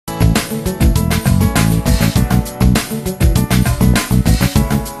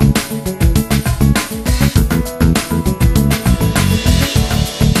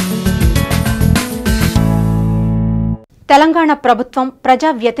తెలంగాణ ప్రభుత్వం ప్రజా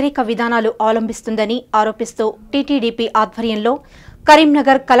వ్యతిరేక విధానాలు అవలంబిస్తుందని ఆరోపిస్తూ టీటీడీపీ ఆధ్వర్యంలో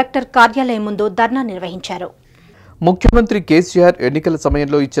కరీంనగర్ కలెక్టర్ కార్యాలయం ముందు ధర్నా నిర్వహించారు. ముఖ్యమంత్రి కేసీఆర్ ఎన్నికల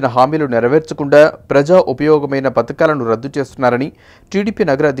సమయంలో ఇచ్చిన హామీలు నెరవేర్చకుండా ప్రజా ఉపయోగమైన పథకాలను రద్దు చేస్తున్నారని టీడీపీ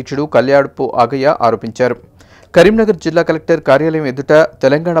నగర అధ్యక్షుడు కళ్యాణపు ఆగయ్య ఆరోపించారు. కరీంనగర్ జిల్లా కలెక్టర్ కార్యాలయం ఎదుట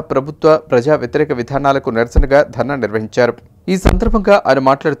తెలంగాణ ప్రభుత్వ ప్రజా వ్యతిరేక విధానాలకు నిరసనగా ధర్నా నిర్వహించారు. ఈ సందర్భంగా ఆయన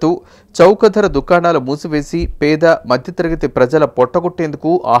మాట్లాడుతూ చౌక ధర దుకాణాలు మూసివేసి పేద మధ్యతరగతి ప్రజల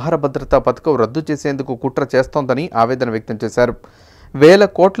పొట్టగొట్టేందుకు ఆహార భద్రతా పథకం రద్దు చేసేందుకు కుట్ర చేస్తోందని ఆవేదన వ్యక్తం చేశారు. వేల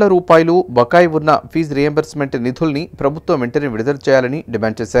కోట్ల రూపాయలు బకాయి ఉన్న ఫీజు రియంబర్స్మెంట్ నిధుల్ని ప్రభుత్వం వెంటనే విడుదల చేయాలని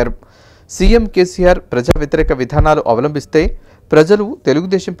డిమాండ్ చేశారు. సీఎం కేసీఆర్ ప్రజా వ్యతిరేక విధానాలు అవలంబిస్తే ప్రజలు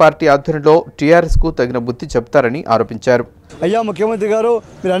తెలుగుదేశం పార్టీ ఆధ్వర్యంలో టీఆర్ఎస్కు తగిన బుద్ధి చెప్తారని ఆరోపించారు. అయ్యా ముఖ్యమంత్రి గారు,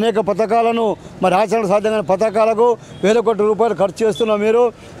 మీరు అనేక పథకాలను మరి ఆచరణ సాధ్యమైన పథకాలకు వేల కోట్ల రూపాయలు ఖర్చు చేస్తున్న మీరు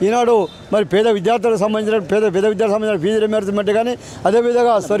ఈనాడు మరి పేద విద్యార్థులకు సంబంధించిన పేద విద్యార్థులకు సంబంధించిన ఫీజు రియంబర్స్మెంట్ కానీ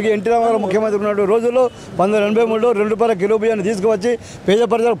అదేవిధంగా స్వర్గీయ ఎన్టీ రామారావు ముఖ్యమంత్రి ఉన్న రోజుల్లో 1983లో ₹2 కిలో బియ్యాన్ని తీసుకువచ్చి పేద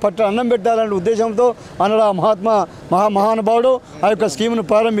ప్రజలకు పట్ల అన్నం పెట్టాలనే ఉద్దేశంతో అన్నడా మహానుభావుడు ఆ యొక్క స్కీమ్ను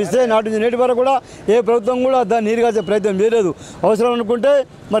ప్రారంభిస్తే నాటి నుంచి నేటి వరకు కూడా ఏ ప్రభుత్వం కూడా దాన్ని నీరుగార్చే ప్రయత్నం చేయలేదు. అవసరం అనుకుంటే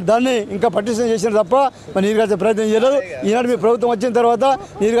మరి దాన్ని ఇంకా పటిష్టం చేసిన తప్ప మరి నీరుగార్చే ప్రయత్నం చేయలేదు. ఈనాడు మీ ప్రభుత్వం వచ్చిన తర్వాత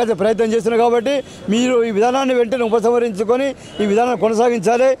నీరుగార్చే ప్రయత్నం చేస్తున్నారు కాబట్టి మీరు ఈ విధానాన్ని వెంటనే ఉపసంహరించుకొని ఈ విధానాన్ని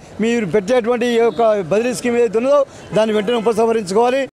కొనసాగించాలి. మీరు పెట్టేటువంటి ఈ యొక్క బదిలీ స్కీమ్ ఏదైతే ఉన్నదో దాన్ని వెంటనే ఉపసంహరించుకోవాలి.